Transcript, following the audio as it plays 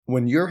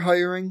When you're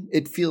hiring,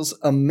 it feels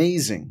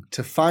amazing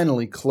to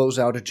finally close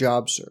out a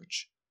job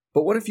search.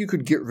 But what if you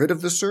could get rid of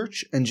the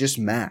search and just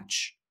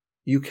match?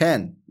 You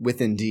can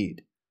with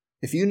Indeed.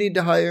 If you need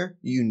to hire,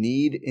 you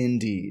need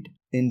Indeed.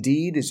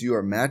 Indeed is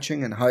your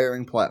matching and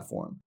hiring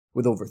platform.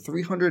 With over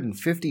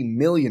 350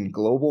 million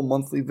global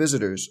monthly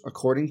visitors,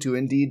 according to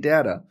Indeed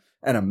data,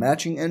 and a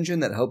matching engine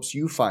that helps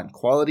you find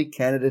quality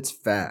candidates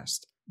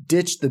fast.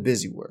 Ditch the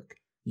busy work.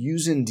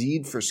 Use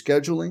Indeed for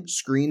scheduling,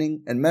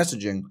 screening, and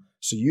messaging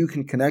so you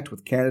can connect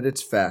with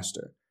candidates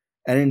faster.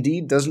 And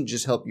Indeed doesn't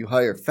just help you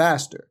hire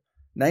faster.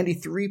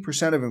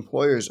 93% of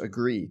employers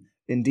agree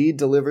Indeed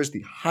delivers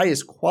the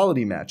highest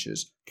quality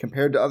matches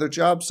compared to other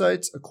job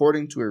sites,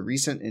 according to a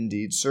recent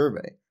Indeed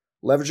survey.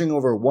 Leveraging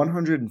over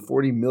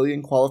 140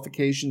 million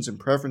qualifications and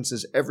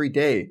preferences every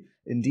day,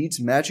 Indeed's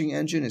matching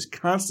engine is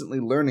constantly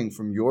learning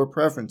from your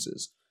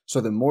preferences, so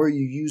the more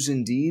you use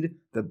Indeed,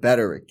 the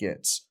better it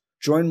gets.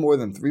 Join more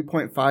than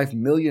 3.5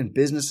 million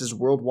businesses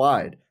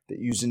worldwide that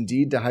use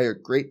Indeed to hire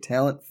great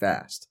talent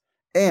fast.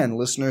 And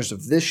listeners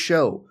of this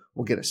show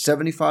will get a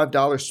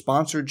 $75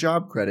 sponsored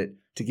job credit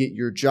to get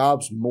your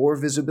jobs more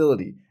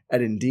visibility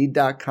at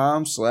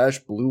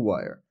Indeed.com/Blue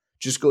Wire.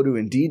 Just go to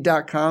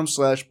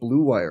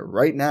Indeed.com/Blue Wire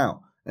right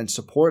now and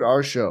support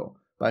our show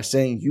by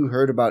saying you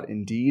heard about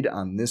Indeed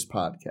on this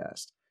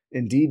podcast.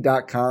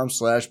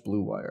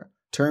 Indeed.com/Blue Wire.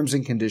 Terms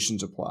and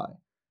conditions apply.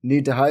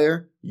 Need to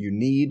hire? You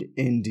need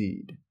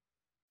Indeed.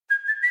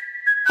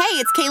 Hey,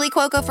 it's Kaylee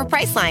Cuoco for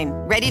Priceline.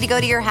 Ready to go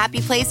to your happy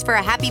place for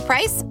a happy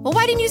price? Well,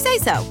 why didn't you say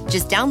so?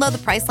 Just download the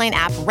Priceline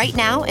app right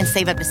now and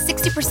save up to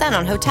 60%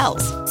 on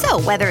hotels.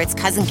 So whether it's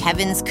Cousin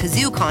Kevin's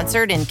Kazoo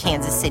Concert in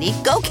Kansas City,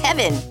 go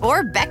Kevin,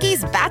 or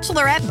Becky's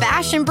Bachelorette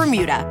Bash in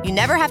Bermuda, you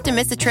never have to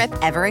miss a trip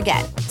ever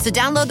again. So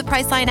download the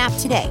Priceline app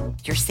today.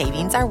 Your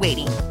savings are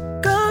waiting.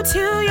 Go to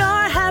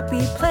your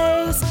happy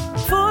place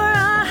for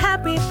a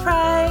happy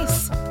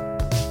price.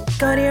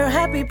 Go to your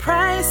happy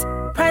price,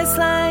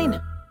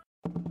 Priceline.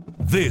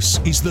 This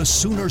is the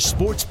Sooner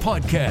Sports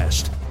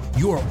Podcast,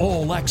 your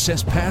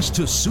all-access pass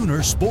to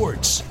Sooner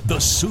Sports. The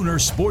Sooner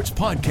Sports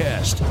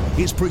Podcast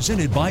is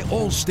presented by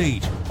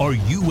Allstate. Are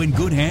you in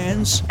good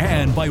hands?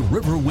 And by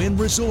Riverwind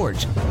Resort.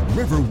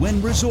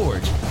 Riverwind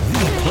Resort,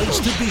 the place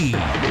to be.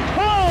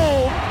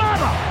 Oh,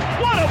 mama!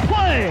 What a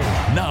play!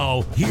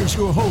 Now, here's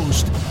your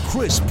host,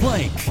 Chris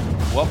Plank.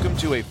 Welcome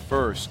to a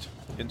first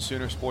in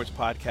Sooner Sports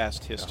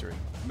Podcast history.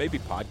 Maybe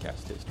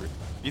podcast history.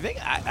 You think,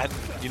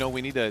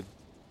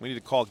 we need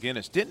to call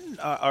Guinness. Didn't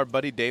our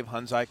buddy Dave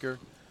Hunziker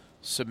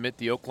submit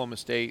the Oklahoma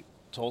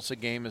State-Tulsa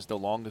game as the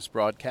longest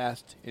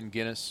broadcast in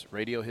Guinness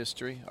radio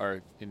history?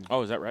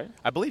 Is that right?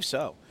 I believe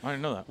so. I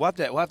didn't know that. We'll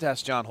have to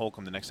ask John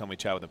Holcomb the next time we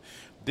chat with him.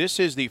 This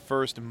is the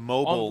first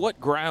mobile. On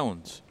what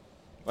grounds?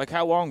 Like,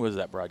 how long was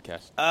that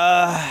broadcast?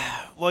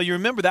 Well, you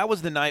remember that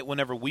was the night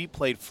whenever we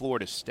played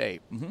Florida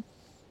State. Mm-hmm.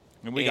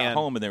 And we got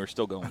home and they were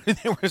still going.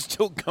 They were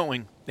still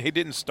going. They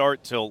didn't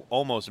start till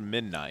almost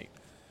midnight.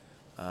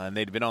 And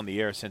they'd been on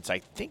the air since, I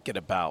think, at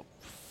about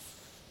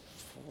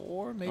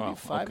 4, maybe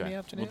 5 in the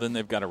afternoon. Well, then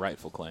they've got a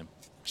rightful claim.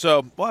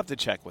 So we'll have to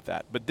check with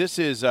that. But this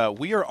is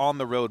we are on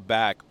the road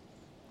back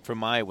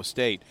from Iowa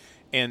State.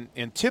 And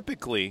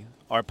typically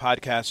our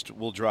podcast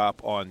will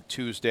drop on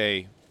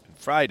Tuesday and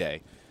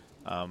Friday.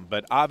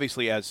 But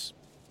obviously, as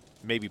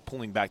maybe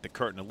pulling back the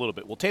curtain a little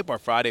bit, we'll tape our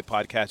Friday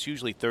podcast,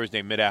 usually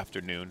Thursday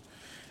mid-afternoon.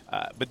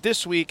 But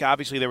this week,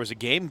 obviously, there was a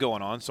game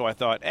going on. So I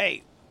thought,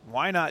 hey,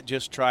 why not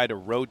just try to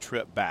road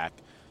trip back?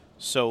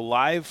 So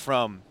live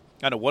from,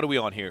 what are we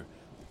on here?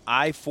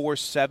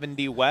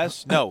 I-470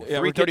 West? No,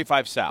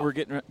 335 South. We're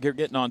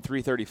getting on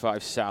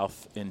 335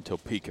 South in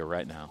Topeka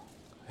right now,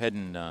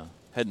 heading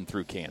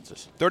through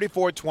Kansas.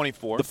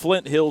 34-24. The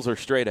Flint Hills are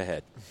straight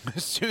ahead.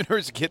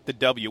 Sooners get the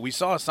W. We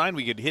saw a sign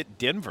we could hit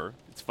Denver.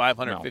 It's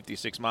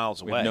 556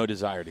 miles away. We have no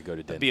desire to go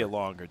to Denver. It'd be a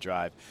longer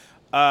drive.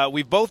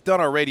 We've both done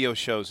our radio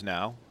shows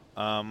now.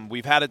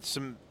 We've had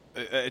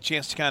a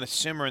chance to kind of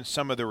simmer in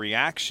some of the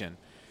reaction.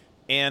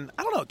 And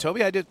I don't know,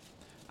 Toby,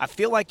 I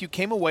feel like you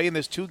came away in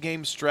this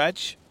 2-game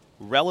stretch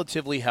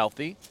relatively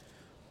healthy.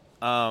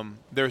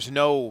 There's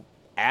no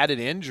added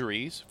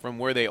injuries from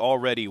where they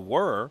already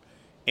were.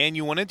 And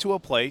you went into a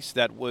place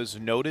that was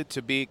noted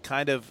to be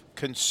kind of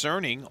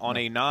concerning on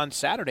a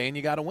non-Saturday, and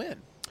you got to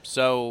win.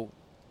 So,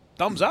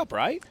 thumbs up,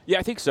 right? Yeah,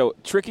 I think so.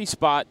 Tricky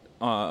spot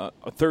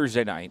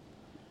Thursday night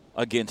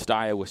against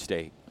Iowa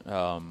State.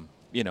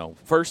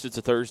 First, it's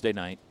a Thursday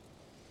night.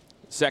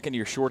 Second,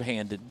 you're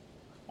shorthanded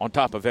on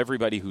top of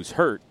everybody who's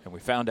hurt. And we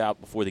found out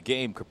before the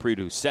game, Caprito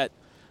Doucette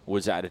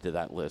was added to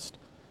that list.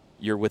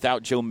 You're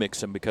without Joe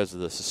Mixon because of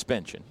the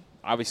suspension.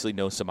 Obviously,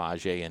 no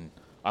Samaje, and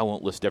I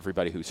won't list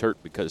everybody who's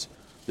hurt because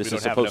this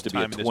is supposed to be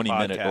a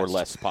 20-minute or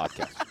less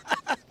podcast.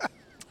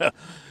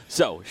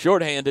 So,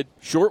 shorthanded,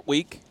 short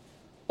week,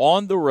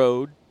 on the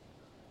road,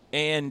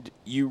 and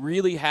you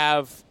really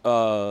have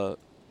the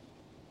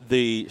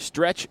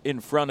stretch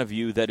in front of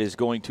you that is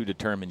going to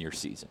determine your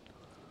season.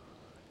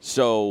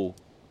 So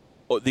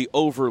the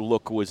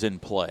overlook was in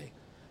play.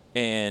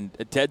 And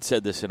Ted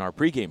said this in our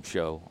pregame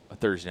show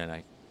Thursday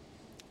night.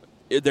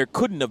 there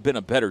couldn't have been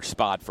a better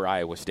spot for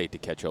Iowa State to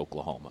catch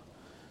Oklahoma.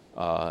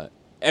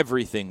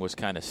 Everything was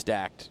kind of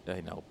stacked.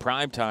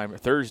 Prime time,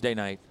 Thursday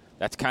night.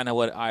 That's kind of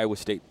what Iowa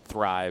State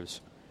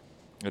thrives,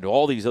 and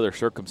all these other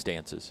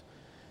circumstances.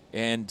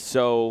 And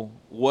so,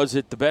 was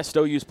it the best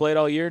OU's played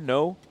all year?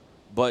 No,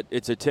 but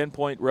it's a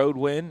 10-point road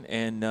win,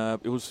 and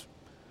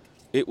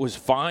it was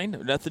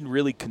fine. Nothing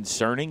really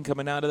concerning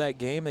coming out of that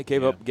game. They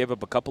gave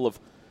up a couple of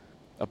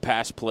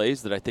pass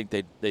plays that I think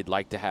they'd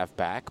like to have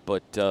back,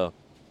 but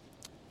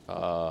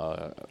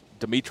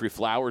Dimitri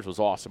Flowers was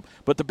awesome.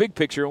 But the big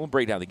picture, we'll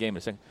break down the game in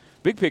a second.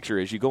 Big picture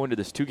is you go into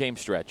this 2-game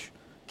stretch,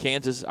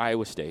 Kansas,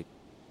 Iowa State,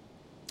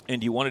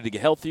 and you wanted to get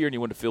healthier and you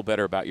wanted to feel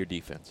better about your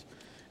defense.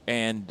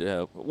 And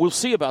we'll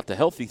see about the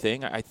healthy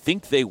thing. I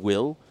think they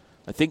will.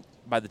 I think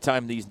by the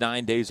time these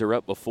 9 days are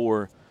up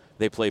before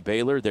they play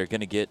Baylor, they're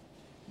going to get,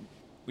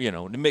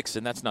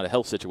 Mixon. That's not a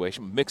health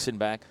situation. Mixon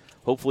back,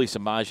 hopefully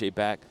Samaje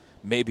back,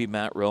 maybe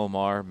Matt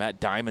Romar. Matt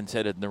Diamond's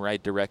headed in the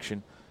right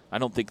direction. I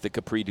don't think the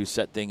Capri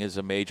Doucette thing is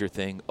a major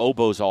thing.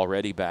 Obo's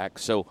already back.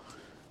 So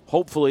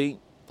hopefully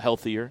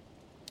healthier.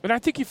 And I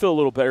think you feel a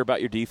little better about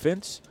your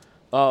defense.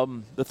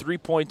 The 3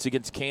 points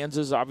against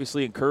Kansas,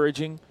 obviously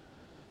encouraging.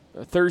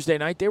 Thursday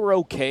night, they were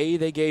okay.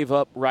 They gave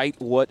up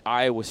what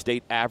Iowa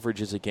State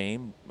averages a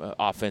game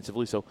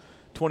offensively. So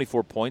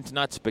 24 points,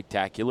 not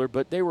spectacular,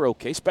 but they were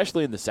okay,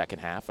 especially in the second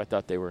half. I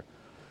thought they were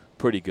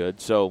pretty good.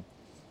 So,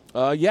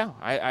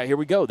 here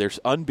we go. There's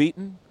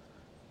unbeaten.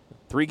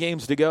 3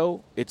 games to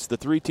go. It's the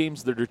 3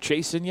 teams that are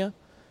chasing you,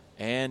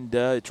 and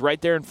it's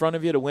right there in front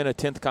of you to win a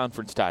 10th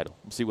conference title.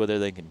 We'll see whether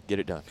they can get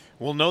it done.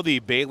 We'll know the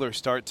Baylor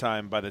start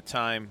time by the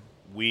time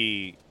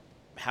we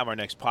have our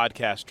next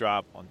podcast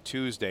drop on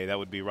Tuesday. That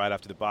would be right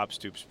after the Bob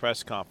Stoops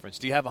press conference.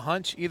 Do you have a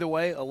hunch either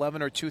way,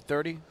 11 or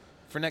 2:30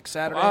 for next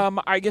Saturday?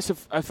 I guess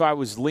if I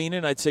was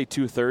leaning, I'd say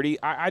 2:30.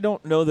 I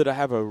don't know that I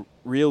have a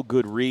real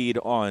good read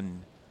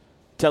on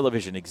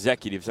television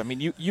executives. I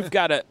mean, you've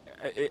got to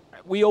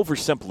we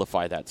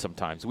oversimplify that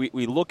sometimes.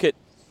 We look at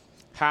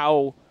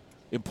how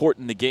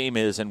important the game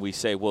is and we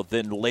say, well,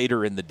 then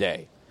later in the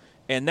day.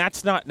 And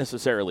that's not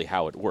necessarily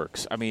how it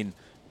works. I mean,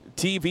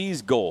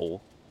 TV's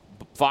goal,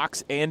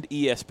 Fox and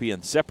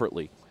ESPN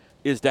separately,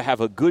 is to have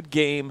a good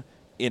game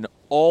in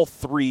all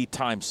 3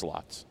 time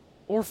slots,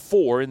 or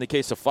 4 in the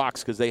case of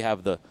Fox because they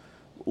have the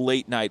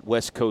late-night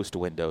West Coast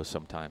window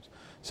sometimes.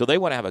 So they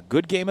want to have a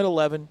good game at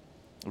 11,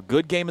 a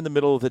good game in the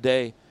middle of the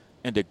day,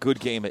 and a good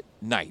game at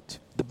night.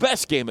 The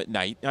best game at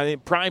night, I mean,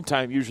 prime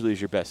time usually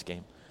is your best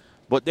game,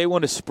 but they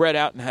want to spread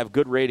out and have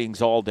good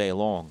ratings all day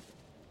long.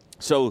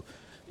 So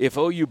if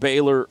OU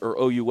Baylor or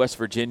OU West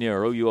Virginia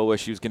or OU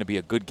OSU is going to be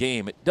a good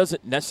game, it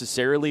doesn't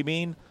necessarily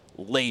mean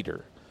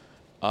later.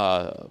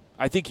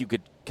 I think you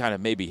could kind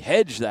of maybe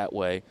hedge that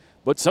way,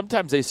 but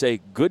sometimes they say,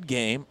 good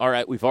game. All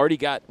right, we've already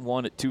got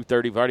one at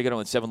 2:30. We've already got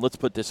one at 7. Let's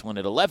put this one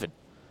at 11.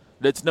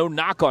 That's no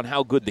knock on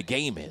how good the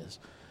game is.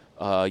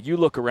 You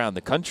look around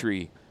the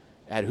country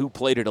at who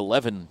played at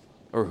 11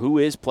 or who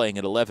is playing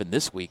at 11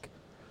 this week.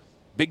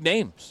 Big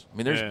names. I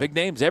mean, there's big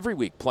names every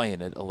week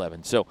playing at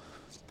 11. So,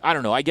 I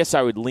don't know. I guess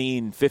I would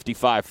lean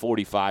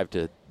 55-45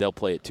 to they'll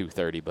play at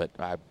 2:30, but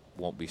I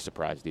won't be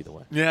surprised either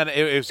way. Yeah,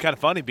 it was kind of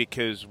funny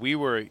because we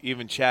were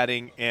even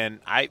chatting, and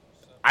I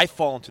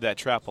fall into that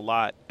trap a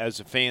lot as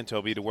a fan,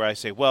 Toby, to where I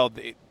say, well,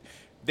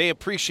 they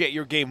appreciate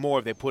your game more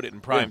if they put it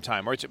in prime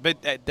time.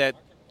 But that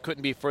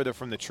couldn't be further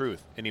from the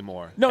truth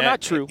anymore. No,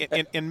 not true.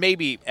 And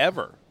maybe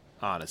ever,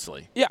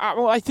 honestly. Yeah,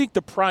 well, I think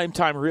the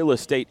primetime real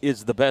estate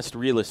is the best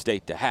real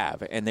estate to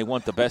have, and they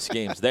want the best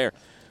games there.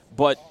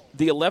 But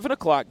the 11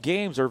 o'clock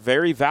games are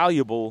very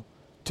valuable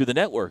to the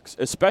networks,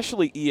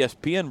 especially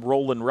ESPN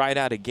rolling right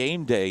out of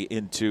game day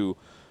into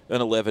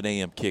an 11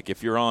 a.m. kick.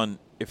 If you're on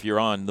the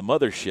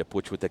mothership,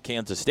 which with the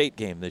Kansas State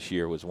game this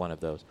year was one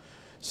of those.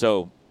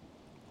 So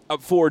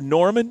for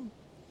Norman,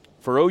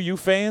 for OU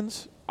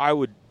fans, I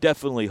would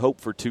definitely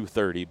hope for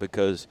 2:30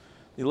 because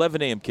the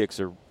 11 a.m. kicks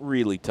are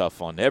really tough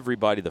on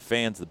everybody, the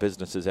fans, the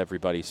businesses,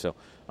 everybody. So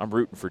I'm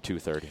rooting for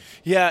 2:30.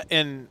 Yeah,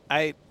 and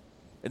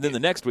then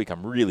the next week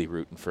I'm really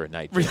rooting for a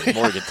night game in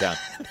Morgantown,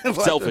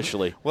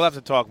 selfishly. We'll have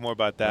to talk more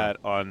about that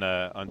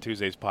on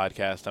Tuesday's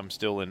podcast. I'm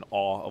still in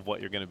awe of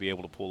what you're going to be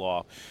able to pull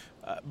off.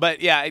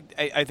 But, yeah,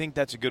 I think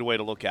that's a good way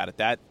to look at it.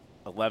 That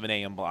 11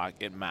 a.m. block,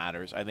 it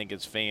matters. I think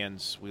as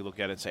fans, we look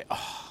at it and say,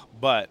 oh,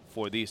 but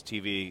for these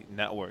TV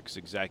networks,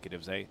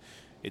 executives,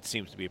 it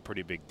seems to be a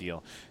pretty big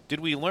deal. Did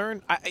we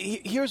learn?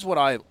 Here's what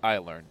I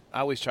learned.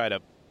 I always try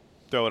to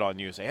throw it on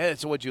you and say, hey,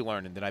 so what'd you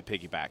learn? And then I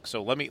piggyback.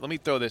 So let me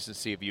throw this and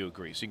see if you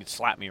agree. So you can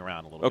slap me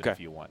around a little bit if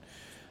you want.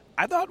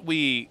 I thought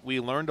we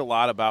learned a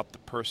lot about the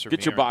perseverance.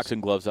 Get your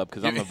boxing gloves up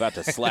because I'm about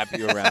to slap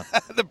you around.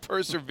 The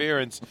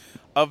perseverance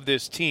of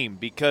this team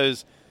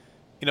because,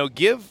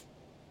 give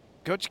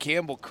Coach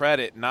Campbell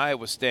credit in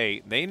Iowa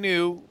State. They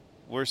knew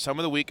where some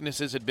of the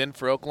weaknesses had been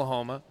for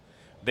Oklahoma.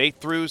 They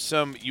threw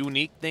some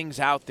unique things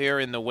out there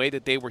in the way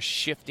that they were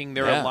shifting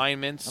their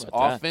alignments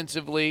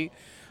offensively.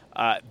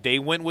 They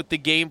went with the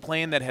game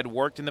plan that had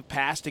worked in the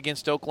past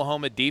against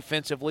Oklahoma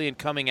defensively and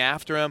coming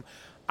after them.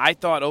 I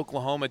thought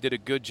Oklahoma did a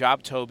good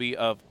job, Toby,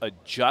 of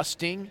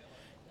adjusting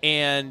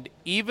And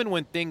even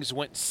when things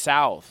went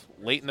south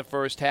late in the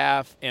first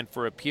half and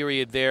for a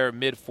period there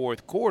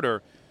mid-fourth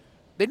quarter,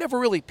 they never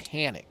really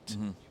panicked.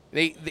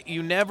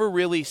 You never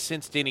really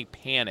sensed any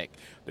panic.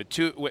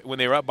 When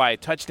they were up by a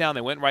touchdown,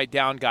 they went right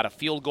down, got a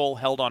field goal,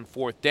 held on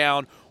fourth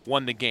down,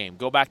 won the game.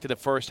 Go back to the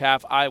first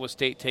half, Iowa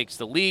State takes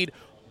the lead.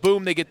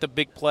 Boom, they get the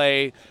big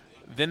play.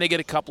 Then they get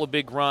a couple of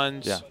big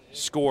runs,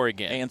 score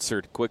again.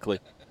 Answered quickly.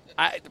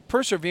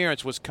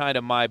 Perseverance was kind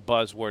of my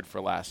buzzword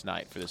for last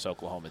night for this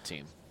Oklahoma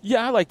team.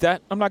 Yeah, I like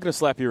that. I'm not going to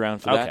slap you around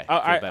for that.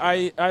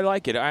 I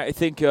like it. I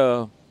think,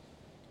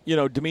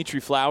 Dimitri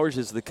Flowers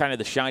is the kind of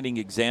the shining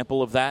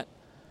example of that.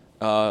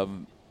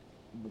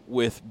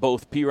 With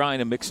both Pirine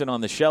and Mixon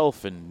on the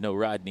shelf and no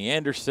Rodney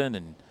Anderson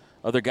and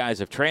other guys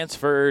have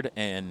transferred,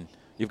 and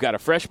you've got a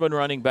freshman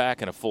running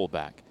back and a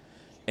fullback.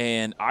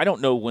 And I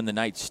don't know when the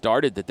night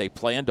started that they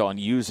planned on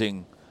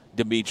using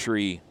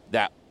Dimitri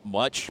that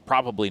much.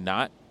 Probably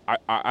not.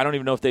 I don't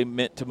even know if they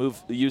meant to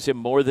use him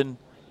more than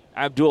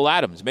Abdul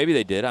Adams. Maybe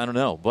they did. I don't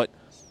know. But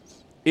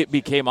it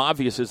became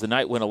obvious as the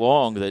night went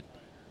along that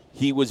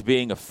he was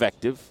being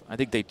effective. I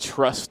think they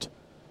trust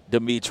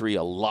Dimitri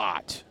a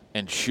lot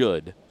and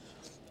should.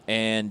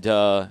 And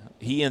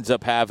he ends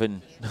up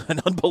having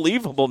an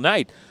unbelievable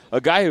night. A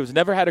guy who's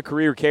never had a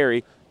career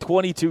carry,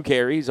 22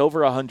 carries,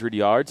 over 100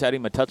 yards, had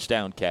him a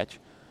touchdown catch.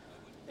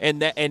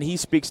 And he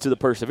speaks to the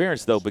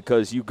perseverance, though,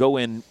 because you go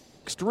in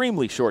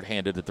extremely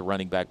shorthanded at the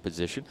running back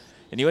position,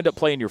 and you end up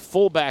playing your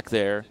fullback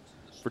there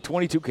for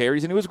 22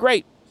 carries, and he was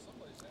great.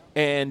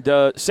 And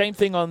same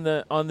thing on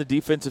the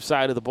defensive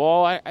side of the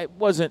ball. I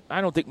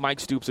don't think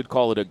Mike Stoops would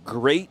call it a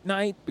great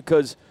night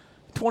because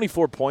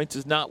 24 points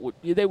is not what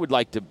they would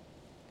like to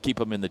keep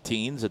them in the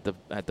teens at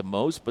the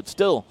most, but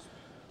still,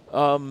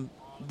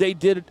 they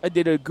did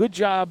a good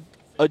job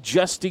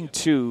adjusting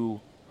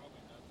to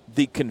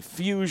the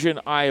confusion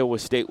Iowa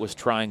State was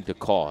trying to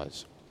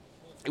cause.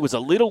 It was a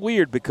little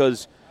weird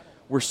because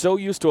we're so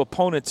used to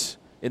opponents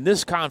in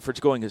this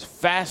conference going as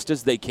fast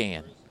as they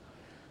can,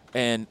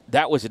 and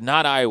that was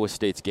not Iowa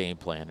State's game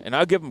plan. And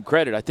I'll give them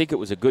credit. I think it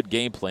was a good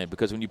game plan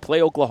because when you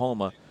play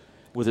Oklahoma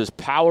with as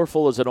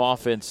powerful as an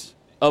offense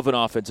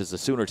as the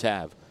Sooners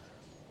have,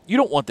 you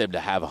don't want them to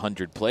have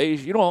 100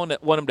 plays. You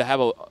don't want them to have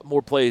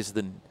more plays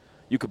than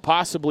you could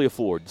possibly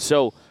afford.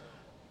 So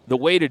the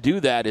way to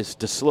do that is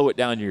to slow it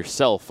down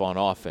yourself on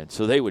offense.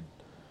 So they would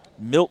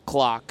milk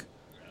clock,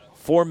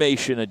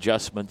 formation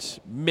adjustments,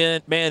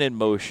 man in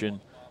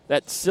motion,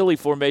 that silly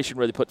formation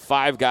where they put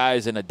 5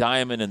 guys in a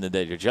diamond and then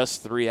they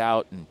adjust 3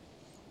 out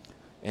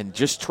and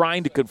just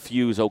trying to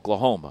confuse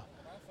Oklahoma.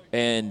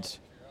 And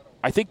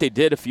I think they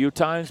did a few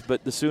times,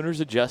 but the Sooners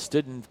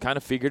adjusted and kind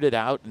of figured it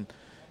out. And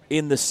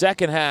in the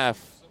second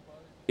half,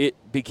 it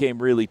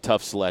became really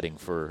tough sledding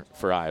for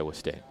Iowa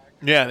State.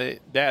 Yeah,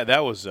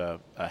 that was a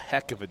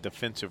heck of a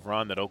defensive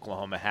run that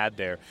Oklahoma had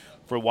there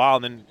for a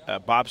while. And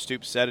then Bob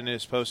Stoops said in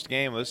his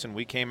post-game, listen,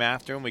 we came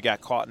after them. We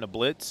got caught in a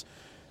blitz.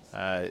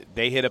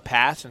 They hit a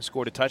pass and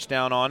scored a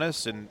touchdown on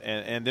us,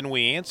 and then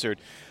we answered.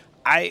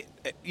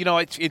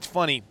 It's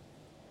funny.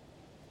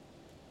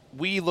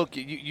 We look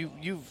at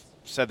you've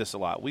said this a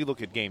lot. We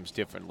look at games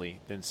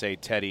differently than, say,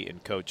 Teddy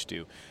and Coach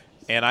do.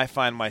 And I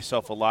find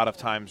myself a lot of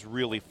times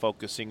really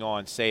focusing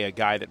on, say, a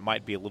guy that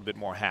might be a little bit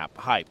more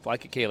hyped,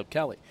 like a Caleb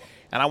Kelly.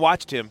 And I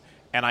watched him,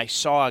 and I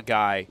saw a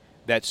guy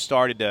that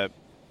started to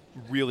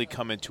really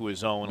come into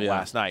his own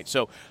last night.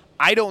 So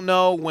I don't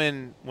know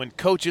when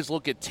coaches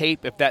look at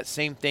tape if that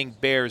same thing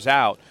bears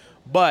out.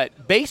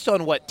 But based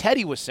on what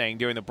Teddy was saying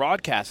during the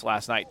broadcast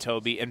last night,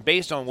 Toby, and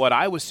based on what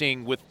I was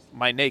seeing with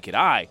my naked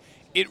eye,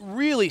 it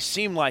really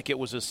seemed like it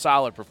was a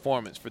solid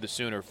performance for the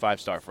Sooner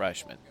 5-star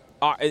freshman.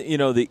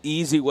 The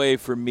easy way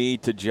for me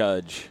to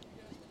judge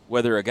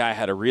whether a guy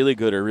had a really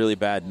good or really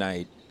bad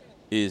night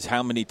is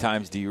how many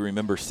times do you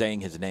remember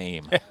saying his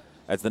name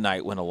as the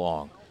night went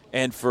along.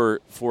 And for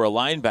a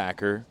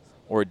linebacker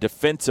or a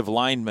defensive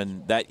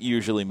lineman, that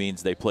usually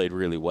means they played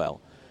really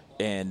well.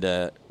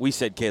 And we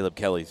said Caleb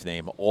Kelly's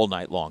name all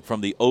night long.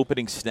 From the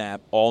opening snap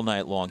all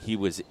night long, he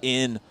was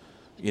in,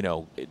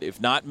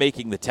 if not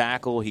making the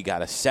tackle, he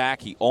got a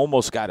sack. He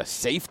almost got a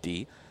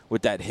safety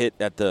with that hit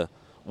at the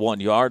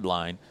 1-yard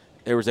line.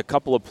 There was a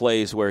couple of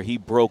plays where he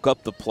broke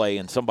up the play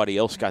and somebody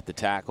else got the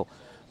tackle.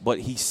 But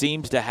he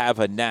seems to have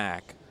a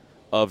knack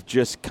of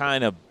just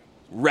kind of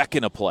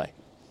wrecking a play,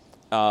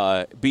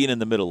 being in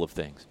the middle of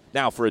things.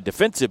 Now, for a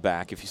defensive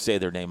back, if you say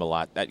their name a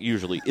lot, that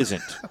usually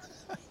isn't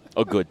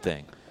a good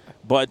thing.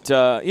 But,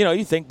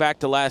 you think back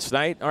to last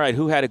night. All right,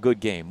 who had a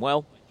good game?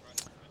 Well,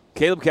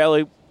 Caleb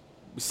Kelly,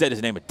 we said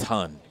his name a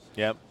ton.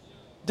 Yep.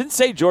 Didn't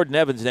say Jordan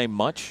Evans' name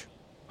much.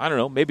 I don't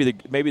know.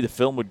 Maybe the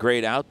film would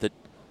grade out that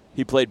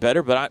he played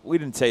better, but we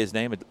didn't say his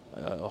name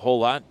a whole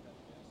lot.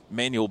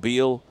 Manuel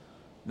Beal,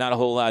 not a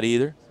whole lot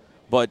either.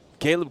 But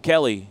Caleb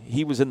Kelly,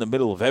 he was in the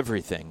middle of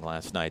everything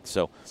last night.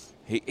 So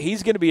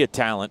he's going to be a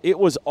talent. It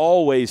was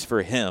always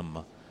for him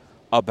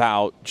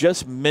about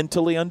just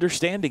mentally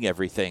understanding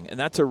everything. And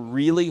that's a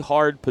really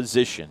hard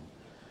position.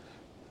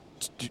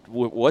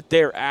 What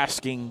they're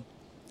asking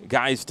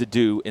guys to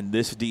do in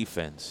this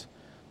defense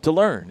to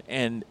learn.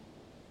 And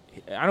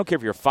I don't care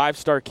if you're a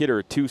 5-star kid or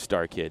a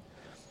 2-star kid.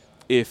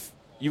 If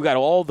you got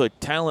all the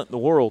talent in the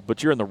world,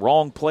 but you're in the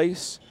wrong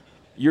place,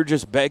 you're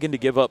just begging to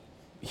give up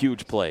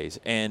huge plays.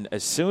 And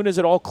as soon as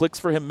it all clicks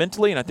for him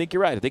mentally, and I think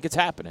you're right, I think it's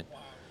happening,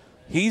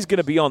 he's going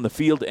to be on the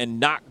field and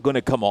not going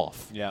to come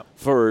off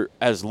for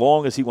as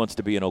long as he wants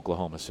to be an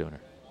Oklahoma Sooner.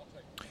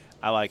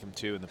 I like him,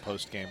 too, in the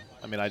postgame.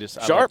 I mean, I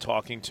sharp. love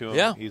talking to him.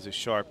 Yeah. He's a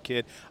sharp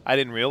kid. I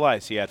didn't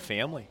realize he had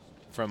family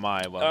from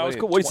Iowa. That was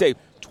cool. What do you say?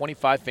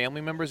 25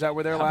 family members that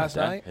were there last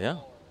night? Yeah.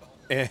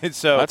 And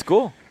so that's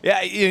cool. Yeah,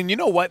 and you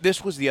know what?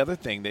 This was the other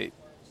thing that,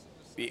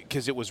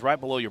 because it was right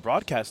below your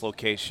broadcast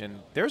location,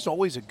 there's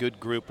always a good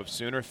group of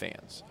Sooner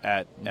fans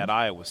at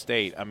Iowa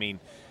State. I mean,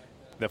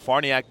 the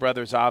Farniak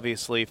brothers,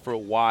 obviously, for a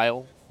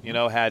while,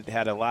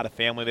 had a lot of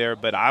family there.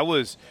 But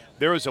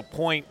there was a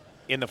point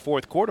in the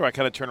fourth quarter I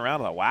kind of turned around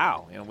and thought,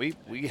 wow,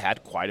 we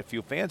had quite a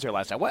few fans there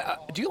last night.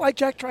 Do you like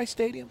Jack Trice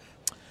Stadium?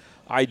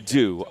 I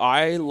do.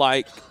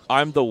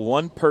 I'm the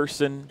one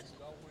person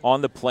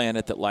on the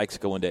planet that likes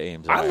going to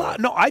Ames.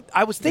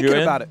 I was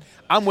thinking about it.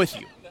 I'm with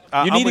you.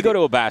 You need to go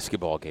to a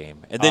basketball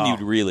game, and then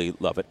you'd really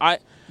love it.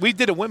 We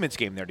did a women's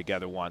game there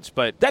together once,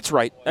 but that's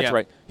right. That's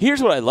right.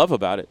 Here's what I love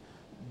about it: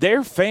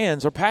 their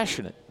fans are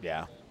passionate.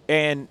 Yeah,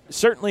 and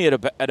certainly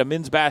at a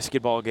men's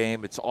basketball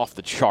game, it's off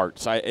the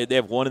charts. They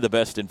have one of the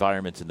best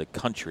environments in the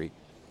country.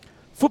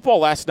 Football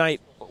last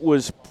night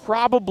was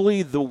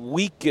probably the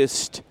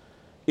weakest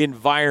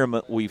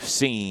environment we've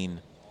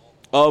seen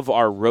of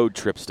our road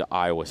trips to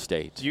Iowa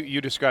State.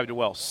 You described it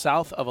well.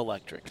 South of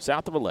Electric.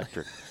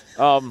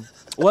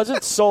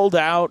 Wasn't sold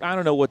out. I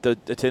don't know what the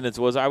attendance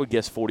was. I would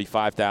guess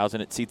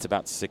 45,000. It seats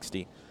about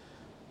 60.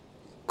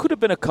 Could have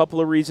been a couple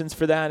of reasons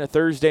for that. A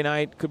Thursday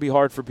night could be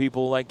hard for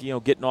people, like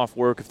getting off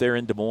work if they're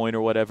in Des Moines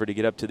or whatever to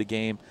get up to the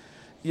game.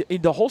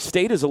 The whole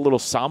state is a little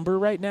somber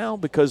right now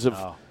because of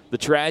the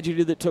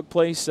tragedy that took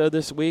place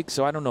this week.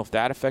 So I don't know if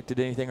that affected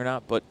anything or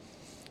not. But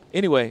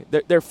anyway,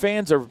 their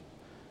fans are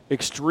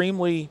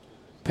extremely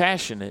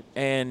passionate.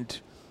 And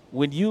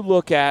when you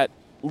look at,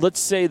 let's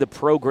say, the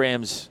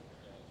programs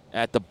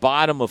at the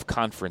bottom of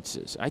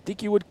conferences, I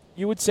think you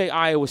would say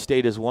Iowa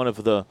State is one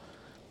of the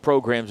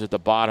programs at the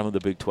bottom of the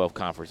Big 12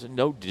 conference. And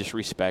no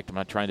disrespect. I'm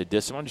not trying to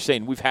diss them. I'm just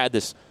saying we've had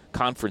this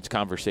conference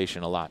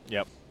conversation a lot.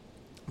 Yep.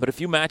 But if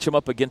you match them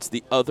up against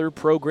the other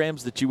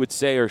programs that you would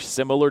say are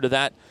similar to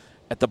that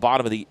at the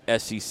bottom of the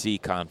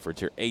SEC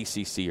conference or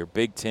ACC or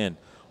Big 10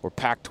 or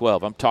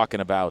Pac-12, I'm talking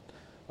about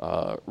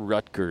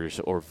Rutgers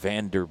or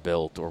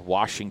Vanderbilt or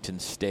Washington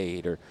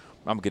State, or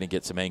I'm going to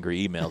get some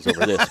angry emails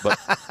over this, but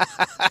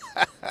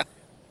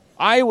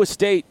Iowa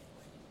State,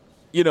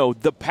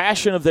 the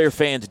passion of their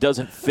fans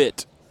doesn't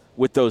fit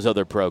with those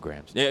other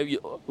programs.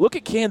 Look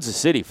at Kansas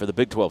City for the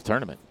Big 12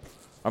 tournament.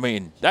 I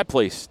mean, that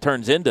place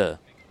turns into,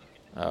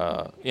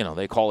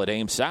 they call it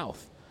Ames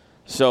South.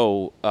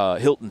 So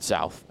Hilton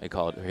South, they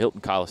call it, or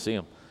Hilton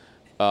Coliseum.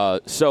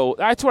 So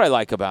that's what I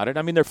like about it.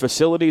 I mean, their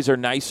facilities are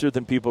nicer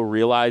than people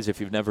realize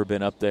if you've never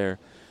been up there,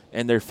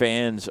 and their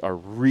fans are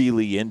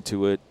really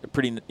into it.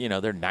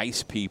 They're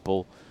nice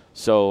people.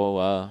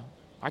 So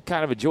I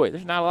kind of enjoy it.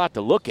 There's not a lot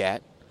to look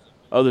at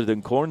other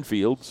than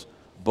cornfields,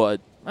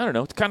 but I don't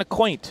know. It's kind of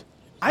quaint.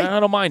 I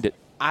don't mind it.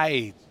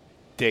 I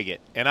dig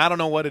it, and I don't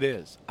know what it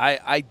is.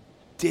 I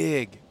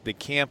dig the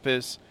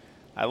campus.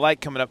 I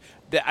like coming up.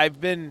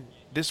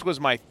 This was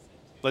my,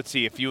 let's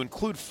see, if you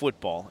include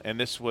football, and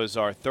this was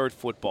our third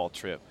football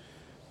trip,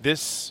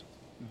 this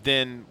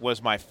then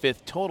was my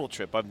fifth total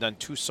trip. I've done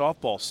 2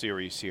 softball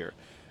series here.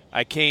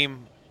 I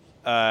came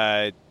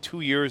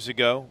 2 years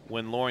ago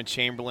when Lauren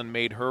Chamberlain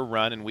made her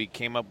run, and we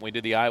came up and we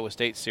did the Iowa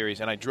State series,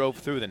 and I drove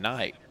through the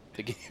night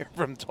to get here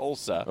from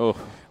Tulsa. Oh.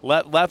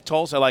 Left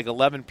Tulsa like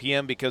 11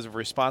 p.m. because of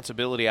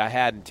responsibility I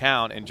had in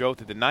town, and drove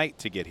through the night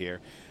to get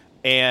here.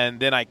 And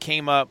then I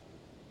came up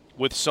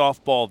with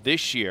softball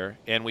this year,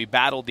 and we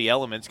battled the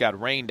elements, got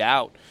rained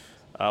out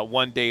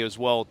one day as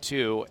well,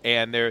 too.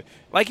 And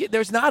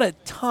there's not a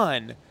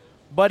ton,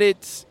 but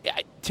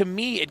to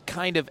me, it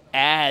kind of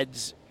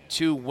adds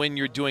to when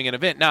you're doing an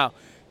event. Now,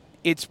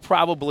 it's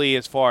probably,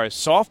 as far as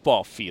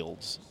softball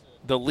fields,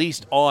 the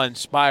least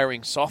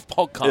awe-inspiring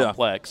softball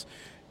complex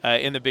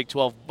in the Big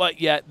 12,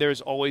 but yet there's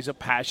always a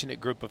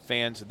passionate group of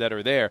fans that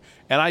are there.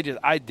 And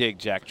I dig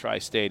Jack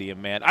Trice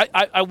Stadium, man.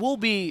 I will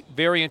be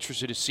very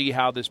interested to see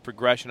how this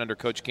progression under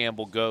Coach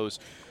Campbell goes.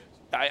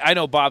 I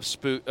know Bob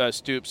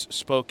Stoops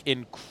spoke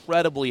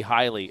incredibly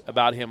highly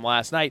about him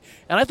last night,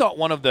 and I thought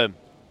one of the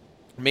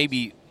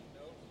maybe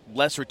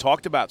lesser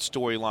talked about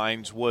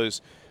storylines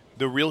was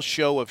the real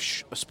show of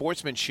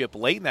sportsmanship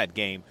late in that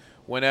game,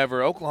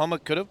 whenever Oklahoma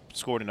could have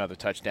scored another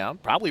touchdown,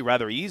 probably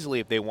rather easily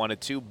if they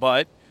wanted to,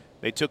 but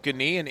they took a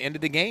knee and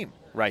ended the game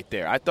right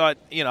there. I thought,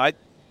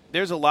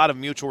 there's a lot of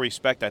mutual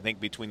respect, I think,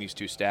 between these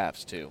two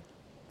staffs, too.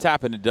 It's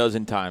happened a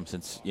dozen times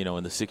since,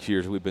 in the 6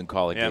 years we've been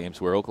calling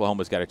games where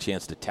Oklahoma's got a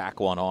chance to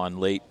tack one on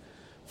late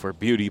for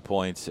beauty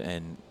points,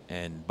 and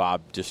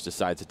Bob just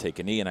decides to take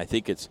a knee. And I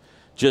think it's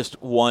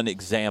just one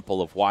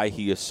example of why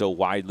he is so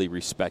widely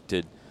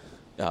respected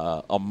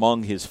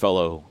among his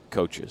fellow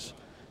coaches.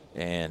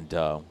 And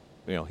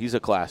he's a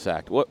class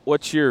act.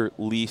 What's your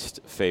least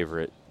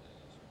favorite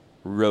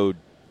road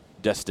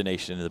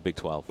destination in the Big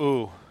 12?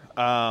 Ooh,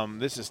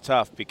 this is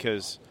tough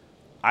because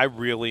I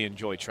really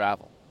enjoy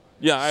travel.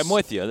 Yeah, I'm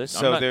with you.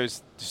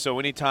 So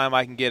anytime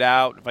I can get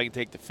out, if I can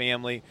take the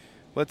family,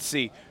 let's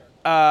see.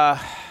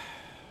 Like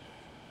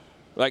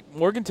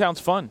Morgantown's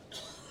fun.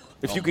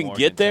 If you can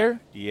get there,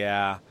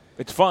 yeah,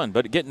 it's fun,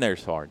 but getting there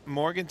is hard.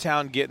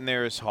 Morgantown getting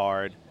there is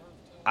hard.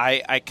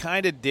 I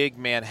kind of dig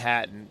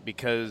Manhattan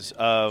because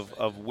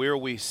of where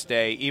we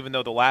stay, even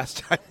though the last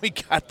time we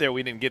got there,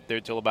 we didn't get there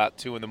till about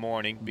 2 in the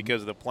morning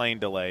because of the plane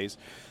delays.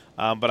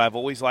 But I've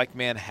always liked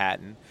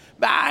Manhattan.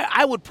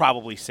 I would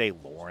probably say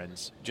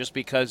Lawrence, just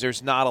because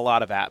there's not a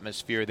lot of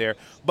atmosphere there.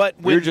 But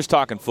you're just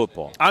talking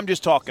football. I'm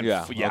just talking.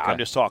 Okay. I'm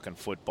just talking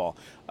football.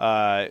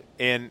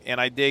 And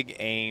I dig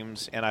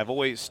Ames, and I've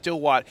always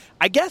Stillwater.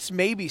 I guess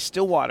maybe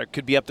Stillwater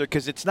could be up there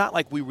because it's not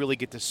like we really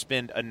get to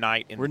spend a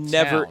night in. We're the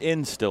never town.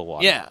 in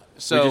Stillwater. Yeah,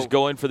 so we just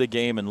go in for the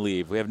game and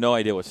leave. We have no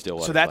idea what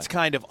Stillwater. So that's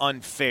kind of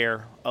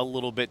unfair, a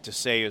little bit to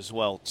say as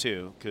well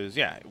too, because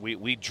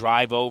we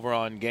drive over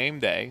on game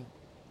day.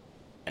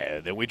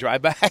 And then we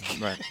drive back.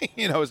 Right.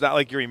 It's not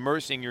like you're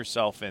immersing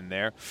yourself in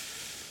there.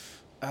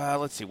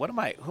 Let's see. Who am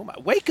I?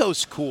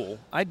 Waco's cool.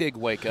 I dig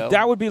Waco.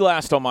 That would be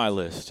last on my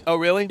list. Oh,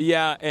 really?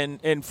 Yeah,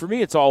 and for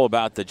me, it's all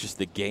about just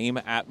the game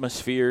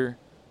atmosphere,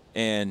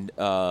 and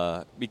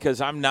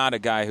because I'm not a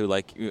guy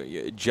who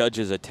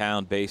judges a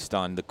town based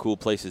on the cool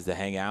places to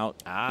hang out.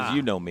 Because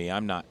you know me,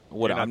 I'm not.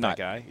 I'm not that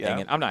guy.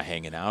 Yeah. I'm not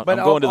hanging out. But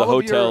I'm going to the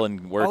hotel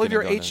and working. All of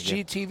your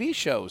HGTV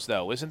shows,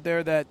 though, isn't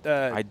there that?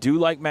 I do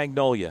like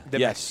Magnolia.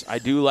 Yes, I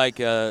do like.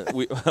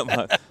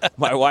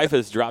 My wife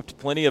has dropped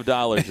plenty of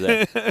dollars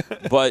there,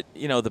 but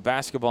the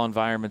basketball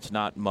environment's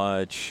not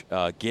much.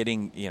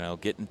 Getting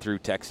through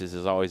Texas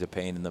is always a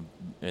pain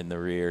in the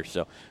rear.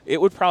 So it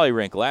would probably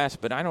rank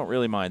last, but I don't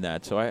really mind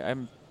that. So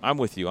I'm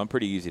with you. I'm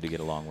pretty easy to get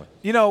along with.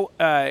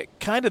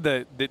 Kind of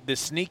the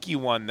sneaky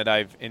one that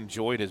I've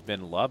enjoyed has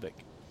been Lubbock.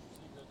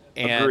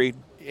 Agreed.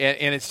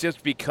 And it's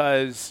just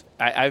because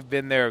I've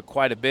been there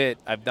quite a bit.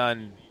 I've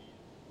done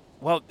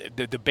well.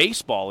 The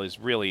baseball is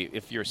really,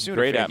 if you're a Sooner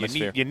great fan,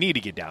 atmosphere. You need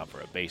to get down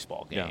for a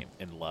baseball game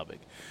in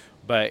Lubbock.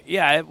 But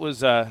yeah, it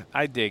was.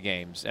 I dig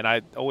Ames, and I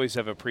always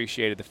have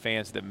appreciated the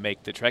fans that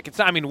make the trek. It's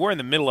not. I mean, we're in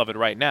the middle of it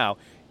right now.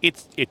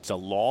 It's a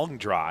long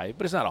drive,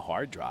 but it's not a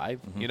hard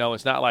drive. Mm-hmm.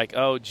 It's not like,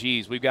 oh,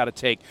 geez, we've got to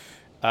take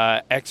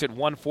exit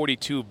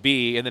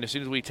 142B, and then as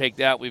soon as we take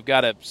that, we've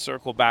got to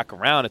circle back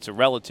around. It's a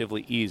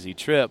relatively easy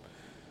trip.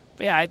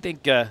 But yeah, I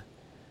think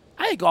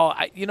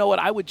you know what?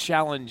 I would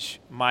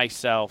challenge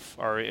myself,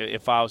 or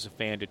if I was a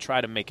fan, to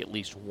try to make at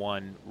least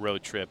one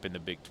road trip in the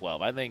Big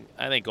 12. I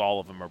think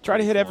all of them are. Try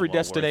to hit every well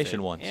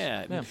destination once.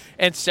 Yeah,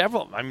 and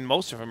several. I mean,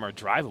 most of them are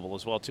drivable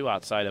as well too,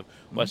 outside of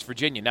West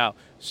Virginia. Now,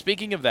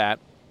 speaking of that,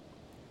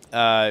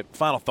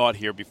 final thought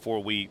here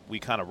before we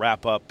kind of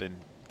wrap up and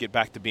get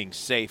back to being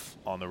safe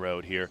on the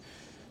road here.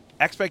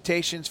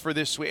 Expectations for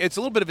this week. It's a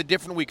little bit of a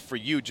different week for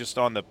you just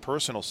on the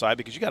personal side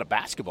because you got a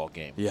basketball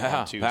game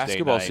on Tuesday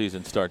basketball night.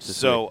 Season starts this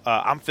week. So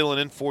I'm filling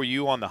in for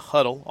you on the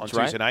huddle on That's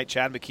Tuesday night.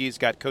 Chad McKee's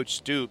got Coach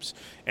Stoops,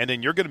 and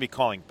then you're going to be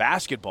calling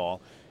basketball.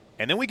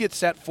 And then we get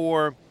set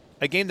for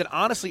a game that,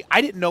 honestly,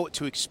 I didn't know what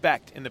to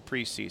expect in the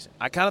preseason.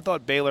 I kind of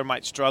thought Baylor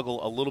might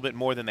struggle a little bit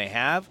more than they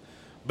have.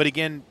 But,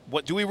 again,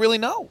 what do we really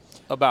know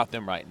about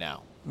them right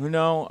now?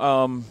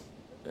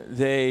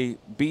 They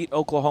beat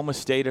Oklahoma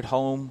State at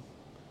home,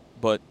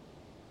 but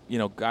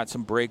got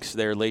some breaks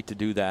there late to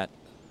do that.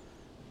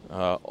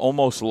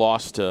 Almost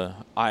lost to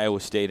Iowa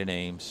State and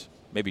Ames,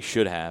 maybe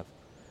should have,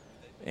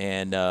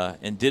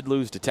 and did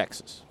lose to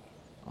Texas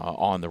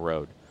on the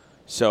road.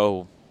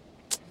 So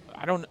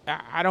I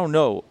don't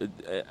know.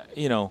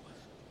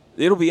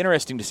 It'll be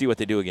interesting to see what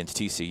they do against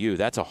TCU.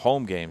 That's a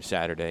home game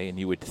Saturday, and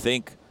you would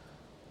think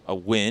a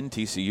win.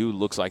 TCU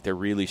looks like they're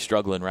really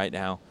struggling right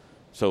now.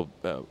 So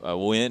a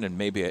win and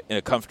maybe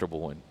a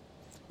comfortable win.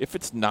 If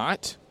it's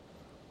not,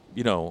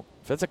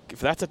 if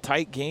that's a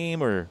tight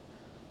game, or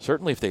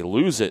certainly if they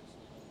lose it,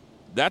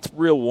 that's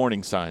real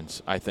warning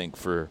signs, I think,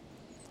 for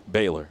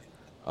Baylor.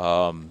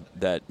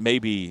 That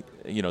maybe,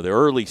 their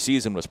early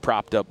season was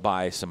propped up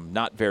by some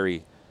not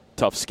very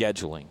tough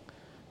scheduling,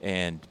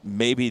 and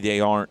maybe they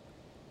aren't,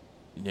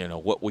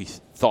 what we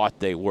thought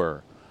they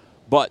were.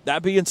 But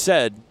that being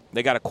said,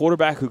 they got a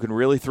quarterback who can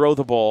really throw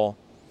the ball,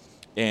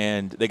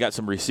 and they got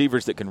some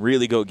receivers that can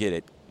really go get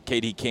it.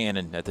 KD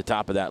Cannon at the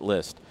top of that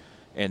list.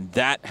 And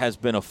that has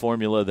been a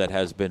formula that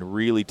has been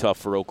really tough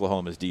for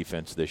Oklahoma's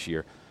defense this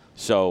year.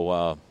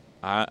 So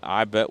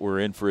I bet we're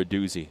in for a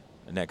doozy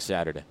next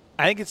Saturday.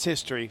 I think it's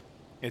history.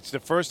 It's the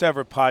first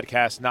ever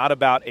podcast not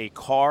about a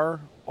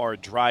car or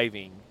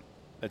driving.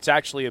 It's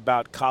actually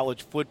about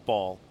college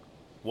football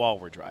while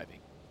we're driving.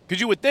 Because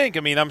you would think,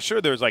 I'm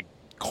sure there's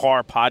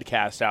car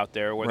podcasts out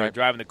there where they're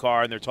driving the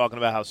car and they're talking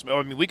about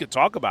how we could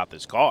talk about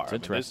this car. It's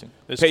interesting.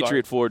 This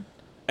Patriot Ford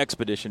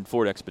Expedition.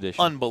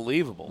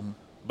 Unbelievable. Mm-hmm.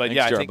 But thanks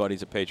yeah, to our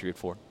buddies at Patriot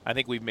Ford. I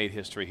think we've made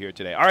history here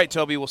today. All right,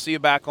 Toby, we'll see you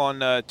back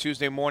on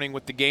Tuesday morning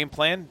with the game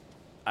plan.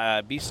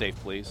 Be safe,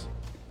 please.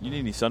 You need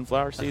any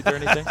sunflower seeds or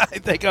anything? I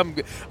think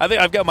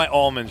I've got my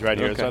almonds right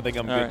here, Okay. so I think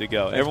I'm All good right. to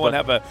go. Thanks, Everyone bud.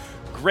 have a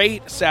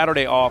great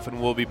Saturday off,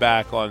 and we'll be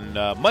back on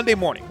Monday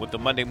morning with the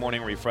Monday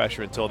Morning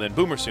Refresher. Until then,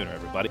 Boomer Sooner,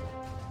 everybody.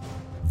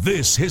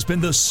 This has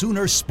been the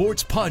Sooner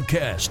Sports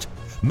Podcast.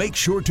 Make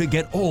sure to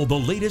get all the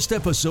latest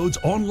episodes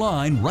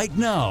online right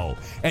now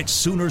at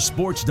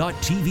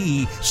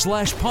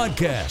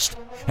Soonersports.tv/podcast.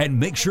 And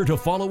make sure to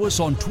follow us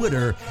on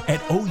Twitter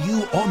at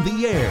OU On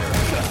The Air.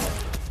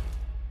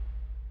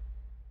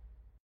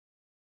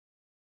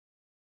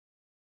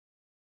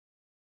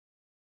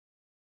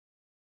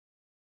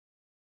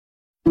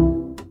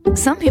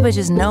 Some people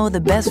just know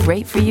the best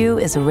rate for you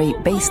is a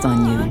rate based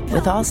on you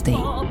with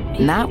Allstate.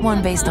 Not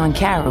one based on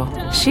Carol.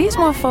 She's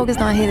more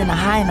focused on hitting a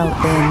high note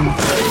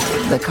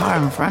than the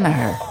car in front of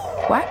her.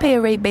 Why pay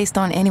a rate based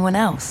on anyone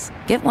else?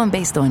 Get one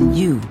based on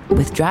you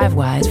with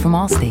DriveWise from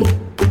Allstate.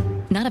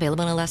 Not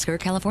available in Alaska or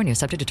California,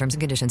 subject to terms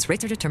and conditions.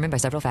 Rates are determined by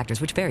several factors,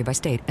 which vary by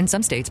state. In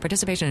some states,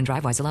 participation in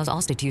DriveWise allows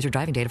Allstate to use your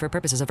driving data for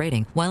purposes of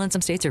rating. While in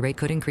some states, your rate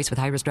could increase with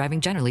high-risk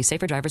driving. Generally,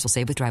 safer drivers will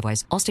save with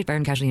DriveWise. Allstate Fire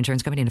and Casualty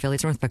Insurance Company and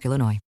affiliates, Northbrook, Illinois.